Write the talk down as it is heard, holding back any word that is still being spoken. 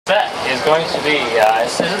going to be,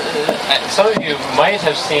 some of you might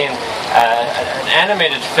have seen an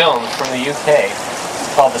animated film from the UK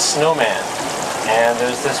called The Snowman. And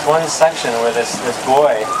there's this one section where this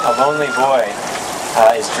boy, a lonely boy,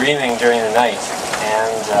 is dreaming during the night,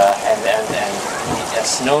 and a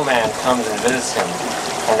snowman comes and visits him,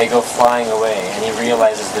 and they go flying away, and he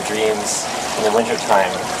realizes the dreams in the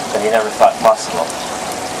wintertime that he never thought possible.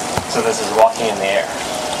 So this is Walking in the Air.